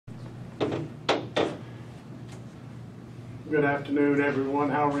Good afternoon, everyone.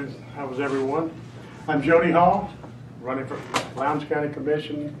 How was everyone? I'm Jody Hall, running for Lowndes County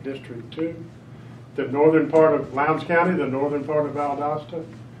Commission, District 2, the northern part of Lowndes County, the northern part of Valdosta.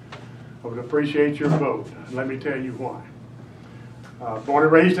 I would appreciate your vote. Let me tell you why. Born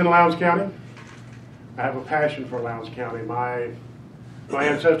and raised in Lowndes County, I have a passion for Lowndes County. My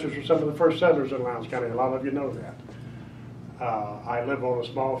ancestors were some of the first settlers in Lowndes County. A lot of you know that. I live on a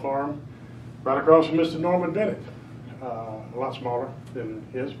small farm right across from Mr. Norman Bennett. A lot smaller than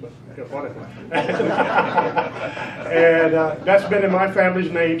his, but whatever. And that's been in my family's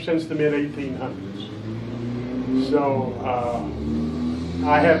name since the mid-1800s. So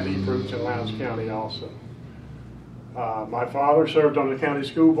I have deep roots in Lowndes County also. My father served on the county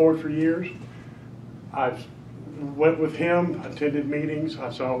school board for years. I went with him, attended meetings, I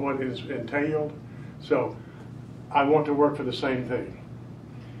saw what is entailed. So I want to work for the same thing.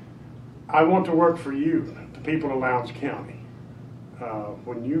 I want to work for you, the people of Lowndes County.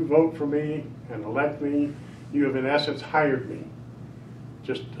 When you vote for me and elect me, you have in essence hired me,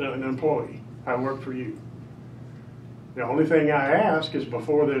 just an employee. I work for you. The only thing I ask is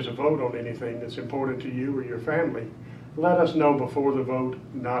before there's a vote on anything that's important to you or your family, let us know before the vote,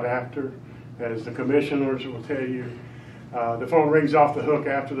 not after. As the commissioners will tell you, the phone rings off the hook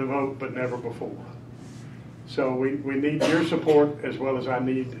after the vote, but never before. So we need your support as well as I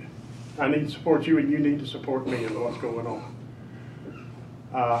need to support you, and you need to support me in what's going on.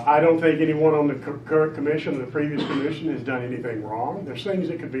 I don't think anyone on the current commission or the previous commission has done anything wrong. There's things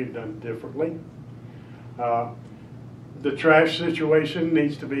that could be done differently. The trash situation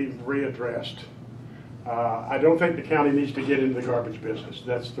needs to be readdressed. I don't think the county needs to get into the garbage business.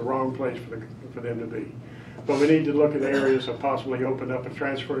 That's the wrong place for them to be. But we need to look at areas of possibly open up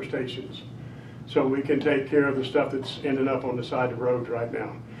transfer stations so we can take care of the stuff that's ending up on the side of the roads right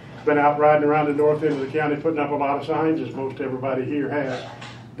now. Been out riding around the north end of the county putting up a lot of signs, as most everybody here has.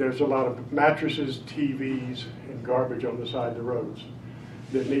 There's a lot of mattresses, TVs, and garbage on the side of the roads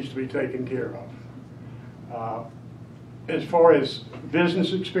that needs to be taken care of. As far as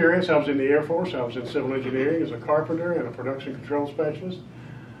business experience, I was in the Air Force. I was in civil engineering as a carpenter and a production control specialist.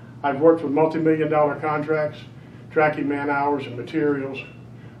 I've worked with multi-million-dollar contracts, tracking man hours and materials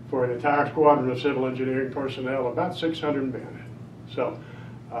for an entire squadron of civil engineering personnel, about 600 men. So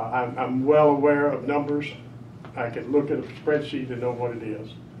I'm well aware of numbers. I can look at a spreadsheet and know what it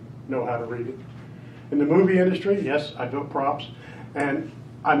is, know how to read it. In the movie industry, yes, I built props, and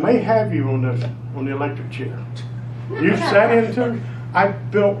I may have you on the electric chair. You sat into, I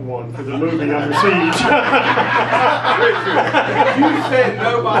built one for the movie Under Siege. You said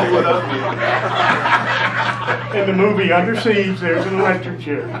nobody would open it. In the movie Under Siege, there's an electric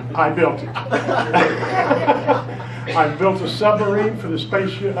chair. I built it. I built a submarine for the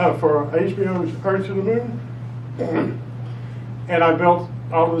spaceship for HBO's Earth to the Moon, and I built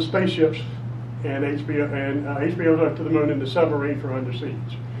all of the spaceships and HBO's Earth to the Moon and the submarine for Under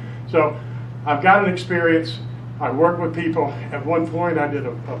Siege. So I've got an experience. I work with people. At one point, I did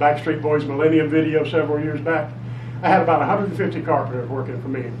a Backstreet Boys Millennium video several years back. I had about 150 carpenters working for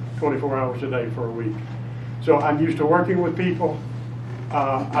me 24 hours a day for a week. So I'm used to working with people.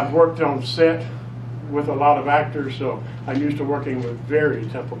 I've worked on set with a lot of actors, so I'm used to working with very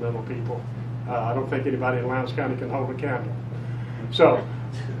temperamental people. I don't think anybody in Lowndes County can hold a candle. So,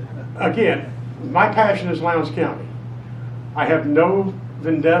 again, my passion is Lowndes County. I have no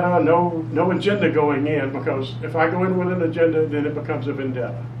vendetta, no agenda going in, because if I go in with an agenda, then it becomes a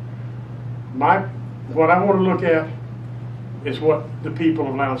vendetta. What I want to look at is what the people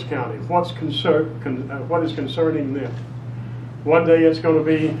of Lowndes County, what is concerning them. One day it's going to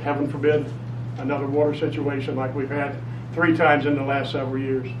be, heaven forbid, another water situation like we've had 3 times in the last several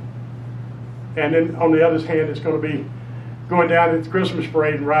years. And then on the other hand, it's going to be going down at the Christmas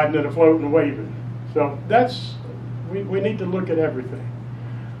parade and riding in a float and waving. So we need to look at everything.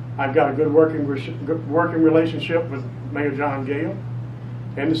 I've got a good working relationship with Mayor John Gale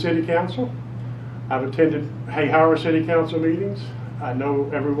and the City Council. I've attended Hahira City Council meetings. I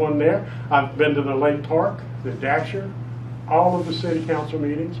know everyone there. I've been to the Lake Park, the Dasher, all of the City Council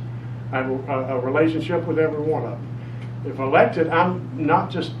meetings. I have a relationship with every one of them. If elected, I'm not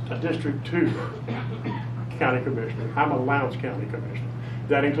just a District 2 County Commissioner. I'm a Lowndes County Commissioner.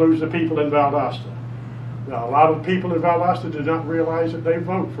 That includes the people in Valdosta. A lot of people in Valdosta do not realize that they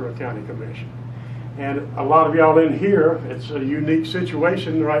vote for a county commission. And a lot of y'all in here, it's a unique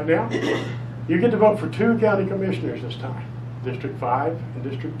situation right now. You get to vote for 2 county commissioners this time, District 5 and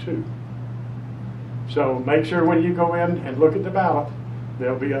District 2. So make sure when you go in and look at the ballot,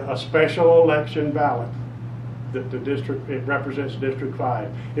 there'll be a special election ballot that it represents District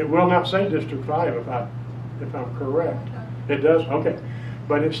 5. It will not say District 5 if I'm correct. It does? Okay.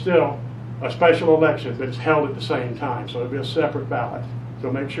 But it's still a special election, but it's held at the same time, so it'll be a separate ballot.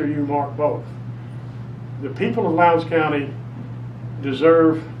 So make sure you mark both. The people of Lowndes County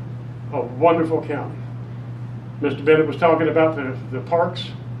deserve a wonderful county. Mr. Bennett was talking about the parks,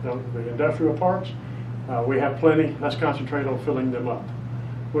 the industrial parks. We have plenty. Let's concentrate on filling them up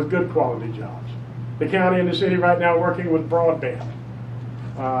with good quality jobs. The county and the city right now working with broadband.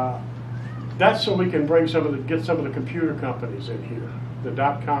 That's so we can bring get some of the computer companies in here, the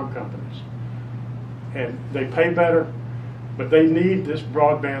 .com companies. And they pay better, but they need this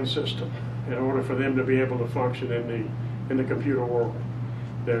broadband system in order for them to be able to function in the computer world.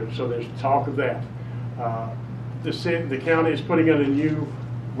 So there's talk of that. The county is putting in a new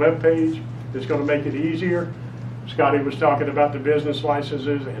web page that's going to make it easier. Scotty was talking about the business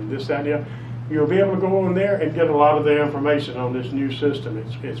licenses and this, that, and the other. You'll be able to go in there and get a lot of the information on this new system.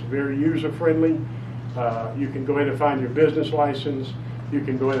 It's very user-friendly. You can go in and find your business license. You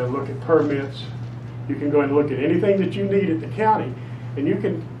can go in and look at permits. You can go in and look at anything that you need at the county, and you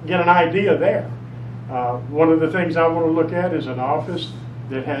can get an idea there. One of the things I want to look at is an office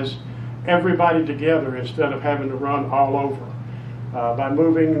that has everybody together instead of having to run all over. By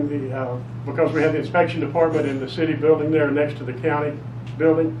moving because we have the inspection department in the city building there next to the county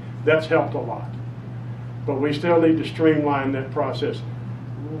building, that's helped a lot. But we still need to streamline that process.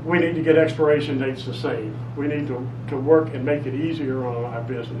 We need to get expiration dates the same. We need to work and make it easier on our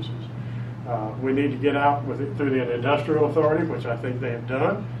businesses. We need to get out with it through the industrial authority, which I think they have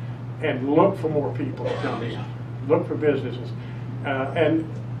done, and look for more people to come in. Look for businesses. And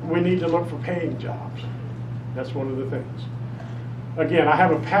we need to look for paying jobs. That's one of the things. Again, I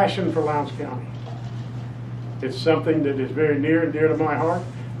have a passion for Lowndes County. It's something that is very near and dear to my heart.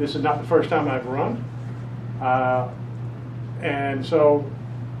 This is not the first time I've run. And so,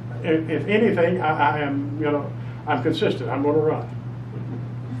 if anything, I am, I'm consistent. I'm going to run.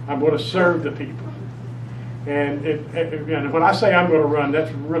 I'm going to serve the people. And when I say I'm going to run,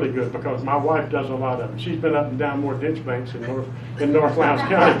 that's really good because my wife does a lot of it. She's been up and down more ditch banks in North Lowndes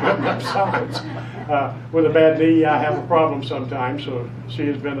County putting up signs. With a bad knee, I have a problem sometimes, so she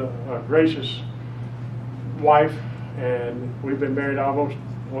has been a gracious wife, and we've been married almost,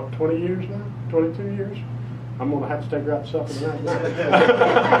 20 years now? 22 years? I'm going to have to take her out to supper tonight.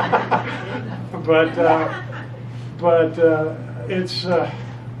 but it's,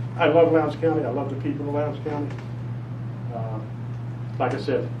 I love Lowndes County. I love the people of Lowndes County. Like I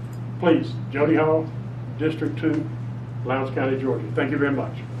said, please, Jody Hall, District 2, Lowndes County, Georgia. Thank you very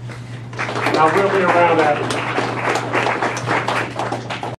much. And I will be around after that.